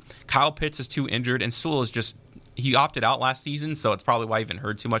Oregon. Kyle Pitts is too injured, and Sewell is he opted out last season, so it's probably why I haven't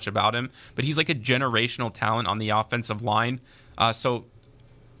heard too much about him. But he's like a generational talent on the offensive line. So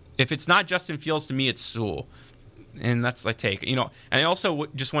if it's not Justin Fields, to me, it's Sewell. And that's my take. And I also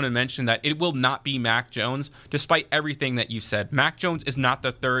just want to mention that it will not be Mac Jones, despite everything that you've said. Mac Jones is not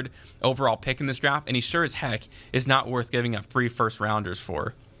the 3rd overall pick in this draft, and he sure as heck is not worth giving up 3 first-rounders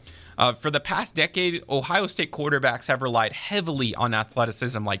for. For the past decade, Ohio State quarterbacks have relied heavily on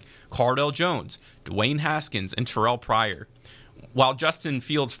athleticism like Cardale Jones, Dwayne Haskins, and Terrell Pryor. While Justin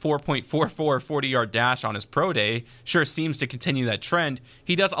Fields' 4.44 40-yard dash on his pro day sure seems to continue that trend,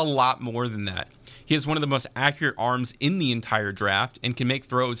 he does a lot more than that. He has one of the most accurate arms in the entire draft and can make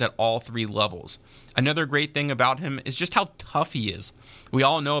throws at all 3 levels. Another great thing about him is just how tough he is. We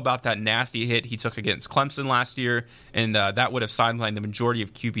all know about that nasty hit he took against Clemson last year, and that would have sidelined the majority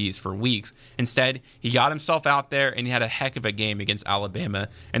of QBs for weeks. Instead, he got himself out there, and he had a heck of a game against Alabama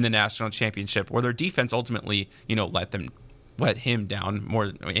in the national championship, where their defense ultimately, let him down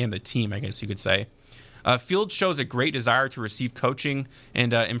more, and the team, I guess you could say. Fields shows a great desire to receive coaching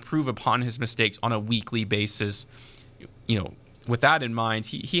and improve upon his mistakes on a weekly basis. With that in mind,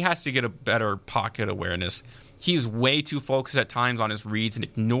 he has to get a better pocket awareness. He's way too focused at times on his reads and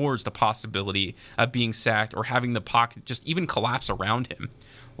ignores the possibility of being sacked or having the pocket just even collapse around him.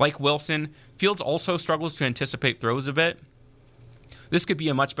 Like Wilson, Fields also struggles to anticipate throws a bit. This could be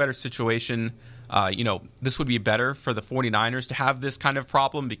a much better situation. This would be better for the 49ers to have this kind of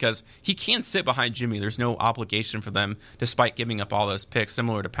problem because he can sit behind Jimmy. There's no obligation for them despite giving up all those picks,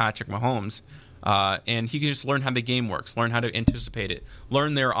 similar to Patrick Mahomes. And he can just learn how the game works, learn how to anticipate it,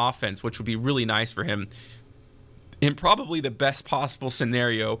 learn their offense, which would be really nice for him. And probably the best possible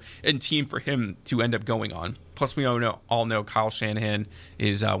scenario and team for him to end up going on. Plus, we all know Kyle Shanahan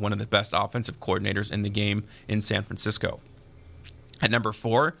is one of the best offensive coordinators in the game in San Francisco. At number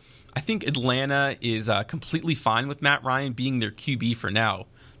 4, I think Atlanta is completely fine with Matt Ryan being their QB for now.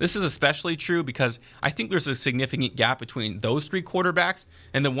 This is especially true because I think there's a significant gap between those 3 quarterbacks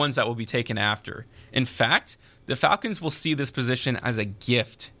and the ones that will be taken after. In fact, the Falcons will see this position as a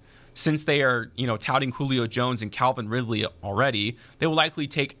gift Since they are, touting Julio Jones and Calvin Ridley already, they will likely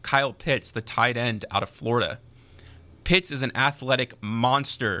take Kyle Pitts, the tight end out of Florida. Pitts is an athletic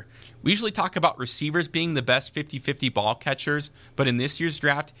monster. We usually talk about receivers being the best 50-50 ball catchers, but in this year's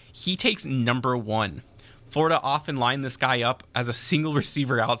draft, he takes number 1. Florida often lined this guy up as a single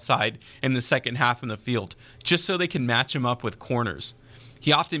receiver outside in the second half of the field, just so they can match him up with corners.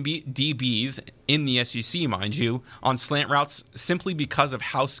 He often beat DBs, in the SEC, mind you, on slant routes simply because of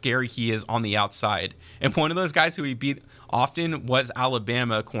how scary he is on the outside. And one of those guys who he beat often was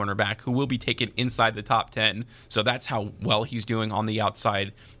Alabama cornerback, who will be taken inside the top 10. So that's how well he's doing on the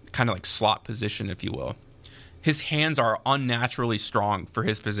outside, kind of like slot position, if you will. His hands are unnaturally strong for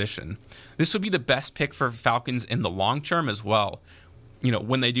his position. This would be the best pick for Falcons in the long term as well.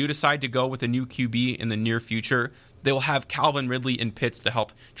 When they do decide to go with a new QB in the near future, they will have Calvin Ridley and Pitts to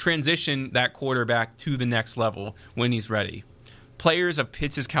help transition that quarterback to the next level when he's ready. Players of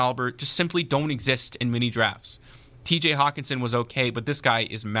Pitts' caliber just simply don't exist in many drafts. TJ Hawkinson was okay, but this guy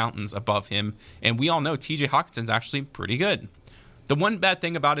is mountains above him, and we all know TJ Hawkinson's actually pretty good. The one bad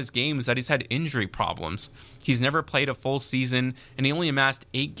thing about his game is that he's had injury problems. He's never played a full season, and he only amassed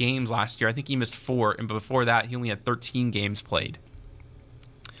 8 games last year. I think he missed 4, and before that, he only had 13 games played.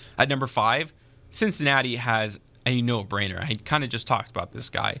 At number 5, Cincinnati has a no-brainer. I kind of just talked about this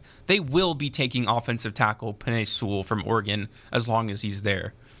guy. They will be taking offensive tackle Penei Sewell from Oregon as long as he's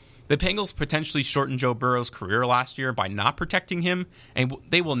there. The Bengals potentially shortened Joe Burrow's career last year by not protecting him, and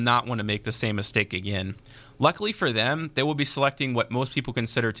they will not want to make the same mistake again. Luckily for them, they will be selecting what most people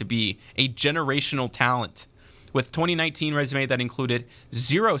consider to be a generational talent. With 2019 resume that included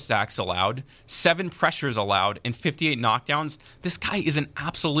 0 sacks allowed, 7 pressures allowed, and 58 knockdowns, this guy is an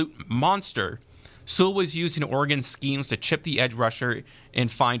absolute monster. Sewell was used in Oregon schemes to chip the edge rusher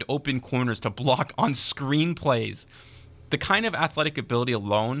and find open corners to block on screen plays. The kind of athletic ability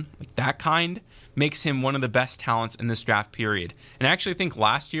alone, that kind, makes him one of the best talents in this draft period. And I actually think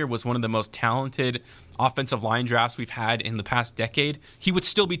last year was one of the most talented offensive line drafts we've had in the past decade. He would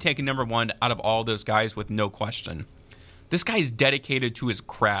still be taken number 1 out of all those guys with no question. This guy is dedicated to his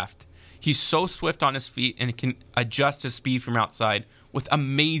craft. He's so swift on his feet and can adjust his speed from outside with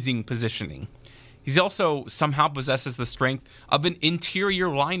amazing positioning. He also somehow possesses the strength of an interior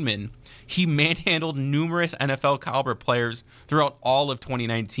lineman. He manhandled numerous NFL caliber players throughout all of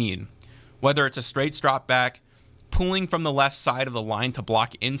 2019. Whether it's a straight drop back, pulling from the left side of the line to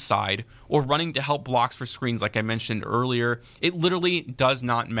block inside, or running to help blocks for screens like I mentioned earlier, it literally does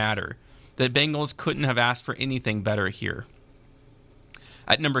not matter. The Bengals couldn't have asked for anything better here.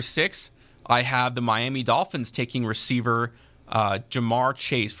 At number 6, I have the Miami Dolphins taking receiver Ja'Marr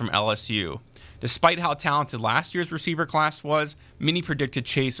Chase from LSU. Despite how talented last year's receiver class was, many predicted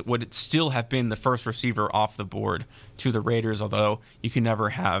Chase would still have been the first receiver off the board to the Raiders, although you can never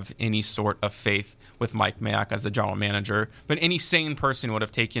have any sort of faith with Mike Mayock as the general manager. But any sane person would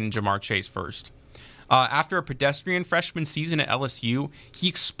have taken Ja'Marr Chase first. After a pedestrian freshman season at LSU, he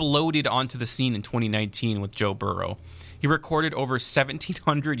exploded onto the scene in 2019 with Joe Burrow. He recorded over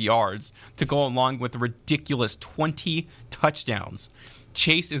 1,700 yards to go along with a ridiculous 20 touchdowns.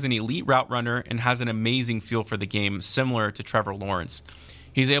 Chase is an elite route runner and has an amazing feel for the game, similar to Trevor Lawrence.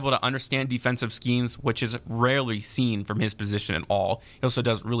 He's able to understand defensive schemes, which is rarely seen from his position at all. He also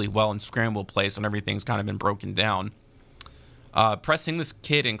does really well in scramble plays when everything's kind of been broken down. Pressing this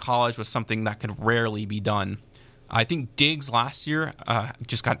kid in college was something that could rarely be done. I think Diggs last year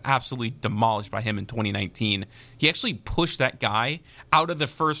just got absolutely demolished by him in 2019. He actually pushed that guy out of the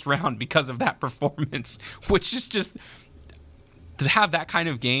first round because of that performance, which is just... To have that kind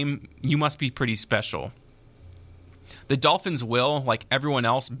of game, you must be pretty special. The Dolphins will, like everyone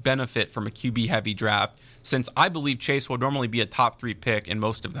else, benefit from a QB-heavy draft, since I believe Chase will normally be a top 3 pick in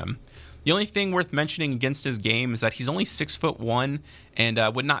most of them. The only thing worth mentioning against his game is that he's only 6'1"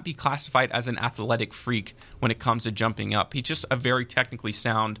 and would not be classified as an athletic freak when it comes to jumping up. He's just a very technically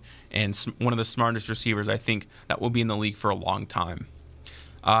sound and one of the smartest receivers, I think, that will be in the league for a long time.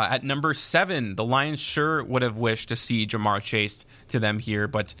 At number 7, the Lions sure would have wished to see Ja'Marr Chase to them here,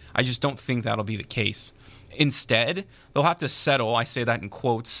 but I just don't think that'll be the case. Instead, they'll have to settle, I say that in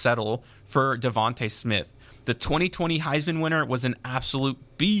quotes, settle for Devontae Smith. The 2020 Heisman winner was an absolute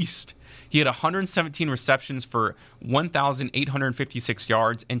beast. He had 117 receptions for 1,856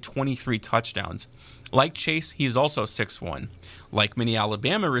 yards and 23 touchdowns. Like Chase, he is also 6'1". Like many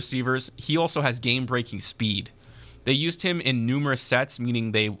Alabama receivers, he also has game-breaking speed. They used him in numerous sets,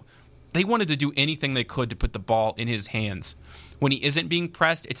 meaning they wanted to do anything they could to put the ball in his hands. When he isn't being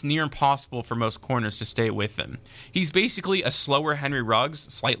pressed, it's near impossible for most corners to stay with him. He's basically a slower Henry Ruggs,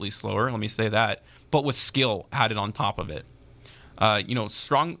 slightly slower, let me say that, but with skill added on top of it.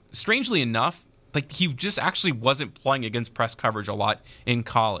 Strangely enough, like he just actually wasn't playing against press coverage a lot in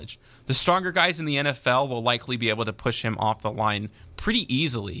college. The stronger guys in the NFL will likely be able to push him off the line pretty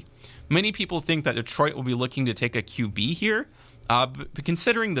easily. Many people think that Detroit will be looking to take a QB here, but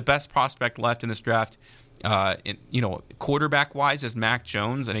considering the best prospect left in this draft, quarterback-wise is Mac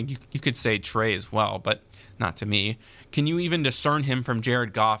Jones, and you could say Trey as well, but not to me. Can you even discern him from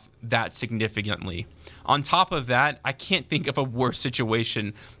Jared Goff that significantly? On top of that, I can't think of a worse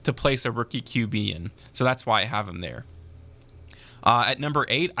situation to place a rookie QB in, so that's why I have him there. At number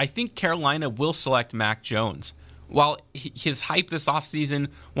 8, I think Carolina will select Mac Jones. While his hype this offseason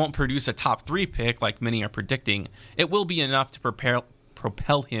won't produce a top 3 pick like many are predicting, it will be enough to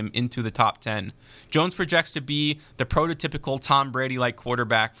propel him into the top 10. Jones projects to be the prototypical Tom Brady-like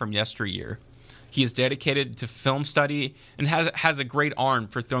quarterback from yesteryear. He is dedicated to film study and has a great arm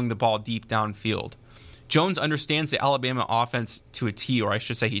for throwing the ball deep downfield. Jones understands the Alabama offense to a T, or I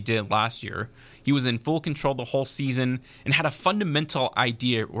should say he did last year. He was in full control the whole season and had a fundamental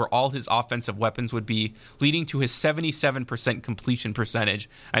idea where all his offensive weapons would be, leading to his 77% completion percentage.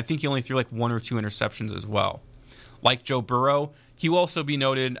 I think he only threw like 1 or 2 interceptions as well. Like Joe Burrow, he will also be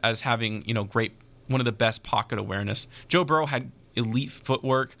noted as having, one of the best pocket awareness. Joe Burrow had elite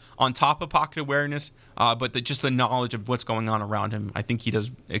footwork on top of pocket awareness, but just the knowledge of what's going on around him, I think he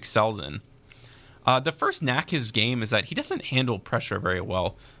excels in. The first knack his game is that he doesn't handle pressure very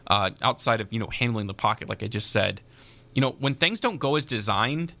well, outside of handling the pocket, like I just said. When things don't go as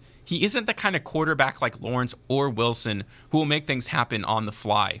designed, he isn't the kind of quarterback like Lawrence or Wilson who will make things happen on the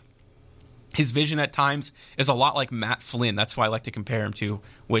fly. His vision at times is a lot like Matt Flynn. That's why I like to compare him to,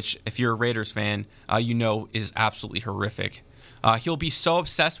 which, if you're a Raiders fan, is absolutely horrific. He'll be so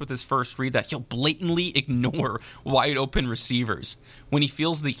obsessed with his first read that he'll blatantly ignore wide open receivers. When he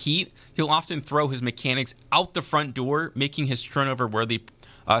feels the heat, he'll often throw his mechanics out the front door, making his turnover-worthy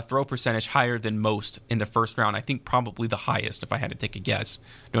throw percentage higher than most in the first round. I think probably the highest, if I had to take a guess.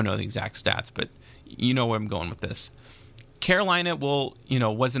 Don't know the exact stats, but you know where I'm going with this. Carolina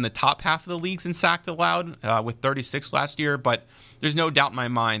was in the top half of the leagues in sacked allowed with 36 last year, but there's no doubt in my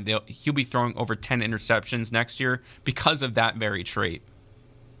mind he'll be throwing over 10 interceptions next year because of that very trait.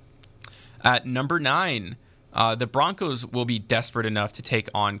 At number 9, the Broncos will be desperate enough to take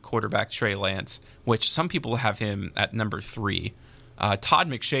on quarterback Trey Lance, which some people have him at number 3. Todd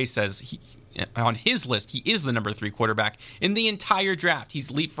McShay says on his list, he is the number 3 quarterback in the entire draft.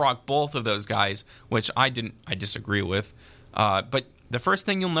 He's leapfrogged both of those guys, which I disagree with. But the first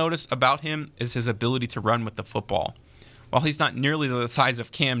thing you'll notice about him is his ability to run with the football. While he's not nearly the size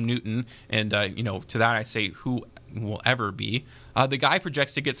of Cam Newton, and to that I say who will ever be, the guy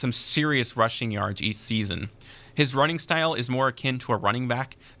projects to get some serious rushing yards each season. His running style is more akin to a running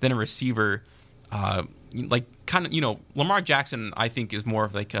back than a receiver. Lamar Jackson, I think, is more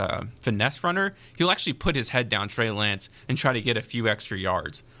of like a finesse runner. He'll actually put his head down Trey Lance and try to get a few extra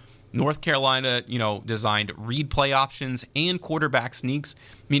yards. North Carolina, designed read play options and quarterback sneaks,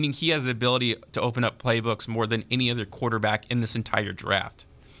 meaning he has the ability to open up playbooks more than any other quarterback in this entire draft.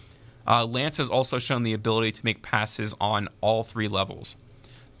 Lance has also shown the ability to make passes on all 3 levels.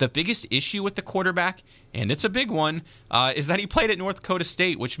 The biggest issue with the quarterback, and it's a big one, is that he played at North Dakota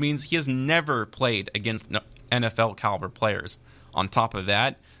State, which means he has never played against NFL caliber players. On top of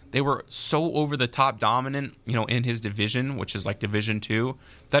that, they were so over-the-top dominant, in his division, which is like Division II,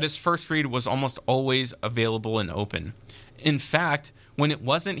 that his first read was almost always available and open. In fact, when it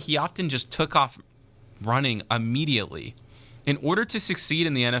wasn't, he often just took off running immediately. In order to succeed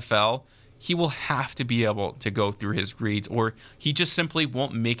in the NFL, he will have to be able to go through his reads, or he just simply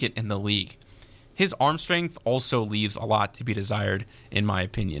won't make it in the league. His arm strength also leaves a lot to be desired, in my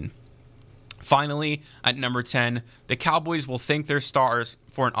opinion. Finally, at number 10, the Cowboys will thank their stars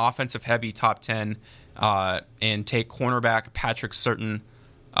for an offensive-heavy top 10 and take cornerback Patrick Surtain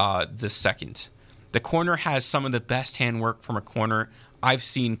the second. The corner has some of the best handwork from a corner I've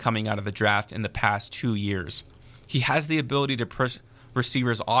seen coming out of the draft in the past 2 years. He has the ability to push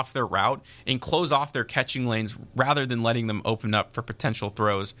receivers off their route and close off their catching lanes rather than letting them open up for potential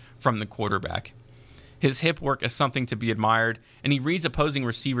throws from the quarterback. His hip work is something to be admired, and he reads opposing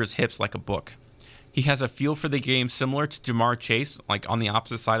receivers' hips like a book. He has a feel for the game similar to Jamar Chase, like on the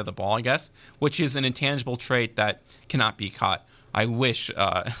opposite side of the ball, I guess, which is an intangible trait that cannot be caught. I wish,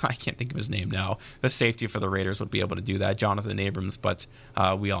 I can't think of his name now, the safety for the Raiders would be able to do that, Jonathan Abrams, but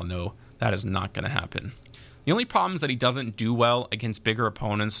we all know that is not going to happen. The only problem is that he doesn't do well against bigger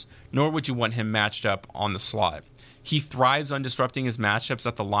opponents, nor would you want him matched up on the slot. He thrives on disrupting his matchups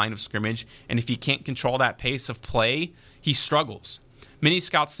at the line of scrimmage, and if he can't control that pace of play, he struggles. Many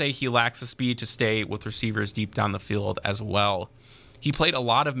scouts say he lacks the speed to stay with receivers deep down the field as well. He played a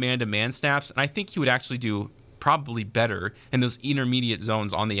lot of man-to-man snaps, and I think he would actually do probably better in those intermediate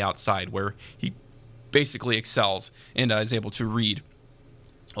zones on the outside where he basically excels and is able to read.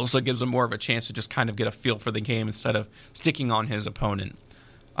 Also gives him more of a chance to just kind of get a feel for the game instead of sticking on his opponent.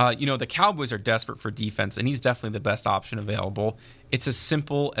 The Cowboys are desperate for defense, and he's definitely the best option available. It's as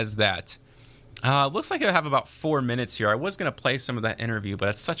simple as that. Looks like I have about 4 minutes here. I was going to play some of that interview, but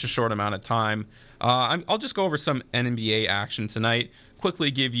it's such a short amount of time. I'll just go over some NBA action tonight.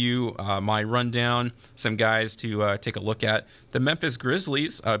 Quickly give you my rundown, some guys to take a look at. The Memphis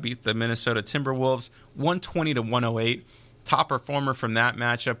Grizzlies beat the Minnesota Timberwolves 120-108. Top performer from that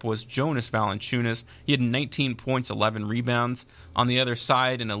matchup was Jonas Valanciunas. He had 19 points, 11 rebounds. On the other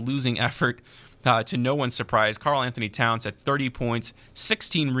side, in a losing effort, to no one's surprise, Karl Anthony Towns had 30 points,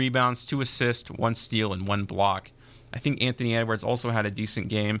 16 rebounds, 2 assists, 1 steal, and 1 block. I think Anthony Edwards also had a decent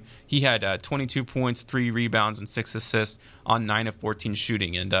game. He had 22 points, 3 rebounds, and 6 assists on 9 of 14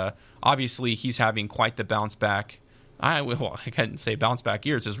 shooting. And obviously, he's having quite the bounce back. I couldn't say bounce back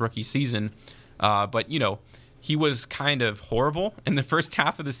year. It's his rookie season. But, he was kind of horrible in the first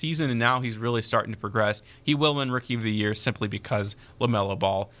half of the season, and now he's really starting to progress. He will win Rookie of the Year simply because LaMelo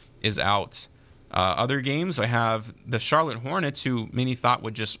Ball is out. Other games, I have the Charlotte Hornets, who many thought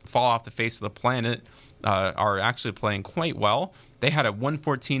would just fall off the face of the planet, are actually playing quite well. They had a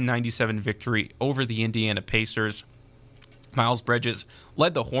 114-97 victory over the Indiana Pacers. Miles Bridges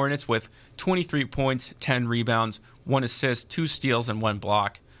led the Hornets with 23 points, 10 rebounds, 1 assist, 2 steals, and 1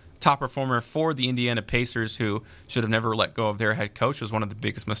 block. Top performer for the Indiana Pacers, who should have never let go of their head coach, was one of the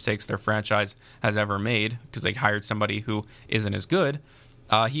biggest mistakes their franchise has ever made because they hired somebody who isn't as good.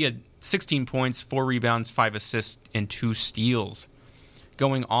 He had 16 points, 4 rebounds, 5 assists, and 2 steals.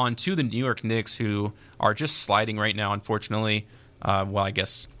 Going on to the New York Knicks, who are just sliding right now, unfortunately. I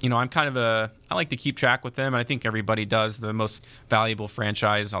guess, I like to keep track with them, and I think everybody does. The most valuable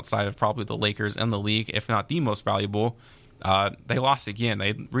franchise outside of probably the Lakers and the league, if not the most valuable. They lost again.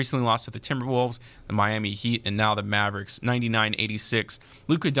 They recently lost to the Timberwolves, the Miami Heat, and now the Mavericks, 99-86.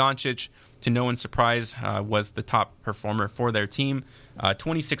 Luka Doncic, to no one's surprise, was the top performer for their team.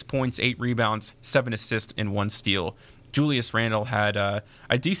 26 points, 8 rebounds, 7 assists, and 1 steal. Julius Randle had a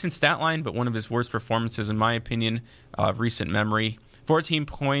decent stat line, but one of his worst performances, in my opinion, of recent memory. 14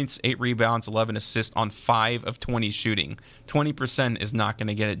 points, 8 rebounds, 11 assists on 5 of 20 shooting. 20% is not going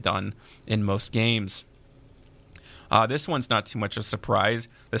to get it done in most games. This one's not too much of a surprise.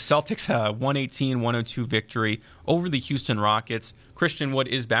 The Celtics 118-102 victory over the Houston Rockets. Christian Wood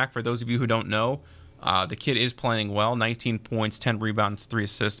is back, for those of you who don't know. The kid is playing well. 19 points, 10 rebounds, 3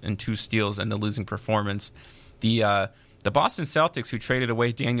 assists, and 2 steals in the losing performance. The Boston Celtics, who traded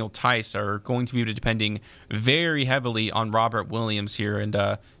away Daniel Tice, are going to be depending very heavily on Robert Williams here,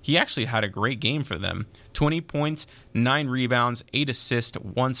 and he actually had a great game for them. 20 points, 9 rebounds, 8 assists,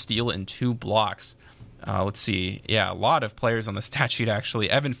 1 steal, and 2 blocks. Let's see. Yeah, a lot of players on the stat sheet, actually.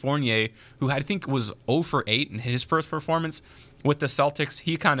 Evan Fournier, who I think was 0 for 8 in his first performance with the Celtics,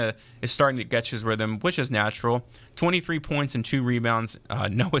 he kind of is starting to get his rhythm, which is natural. 23 points and 2 rebounds,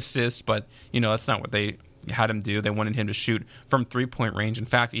 no assists, but, that's not what they had him do. They wanted him to shoot from three-point range. In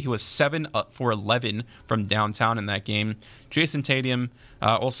fact, he was 7 for 11 from downtown in that game. Jason Tatum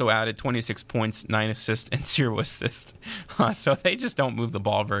also added 26 points, 9 assists, and 0 assists. So they just don't move the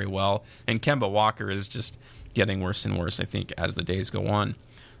ball very well. And Kemba Walker is just getting worse and worse, I think, as the days go on.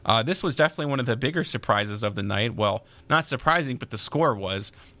 This was definitely one of the bigger surprises of the night. Well, not surprising, but the score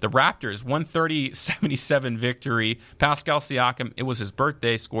was. The Raptors, 130-77 victory. Pascal Siakam, it was his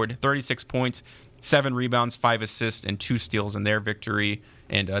birthday, scored 36 points, 7 rebounds, 5 assists, and 2 steals in their victory.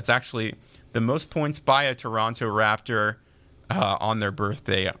 And it's actually the most points by a Toronto Raptor on their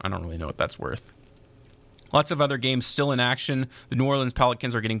birthday. I don't really know what that's worth. Lots of other games still in action. The New Orleans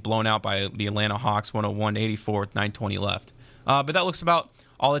Pelicans are getting blown out by the Atlanta Hawks, 101-84 with 9:20 left. But that looks about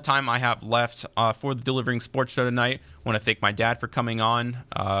all the time I have left for the Delivering Sports Show tonight. I want to thank my dad for coming on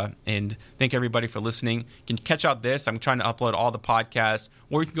and thank everybody for listening. You can catch out this. I'm trying to upload all the podcasts,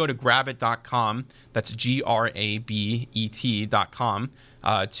 or you can go to grabit.com. That's grabet.com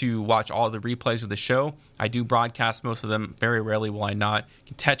to watch all the replays of the show. I do broadcast most of them. Very rarely will I not. You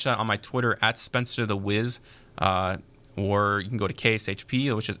can catch that on my Twitter at Spencer the Wiz. Or you can go to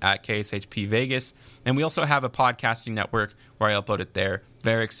KSHP, which is at KSHP Vegas. And we also have a podcasting network where I upload it there.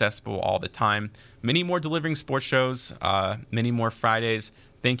 Very accessible all the time. Many more Delivering Sports shows, many more Fridays.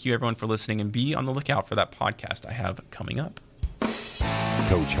 Thank you, everyone, for listening, and be on the lookout for that podcast I have coming up.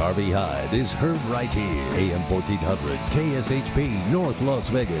 Coach Harvey Hyde is heard right here. AM 1400, KSHP, North Las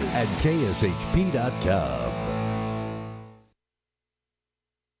Vegas, and KSHP.com.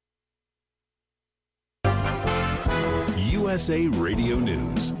 USA Radio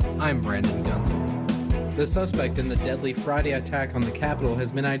News. I'm Brandon Gunther. The suspect in the deadly Friday attack on the Capitol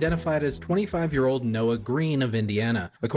has been identified as 25-year-old Noah Green of Indiana.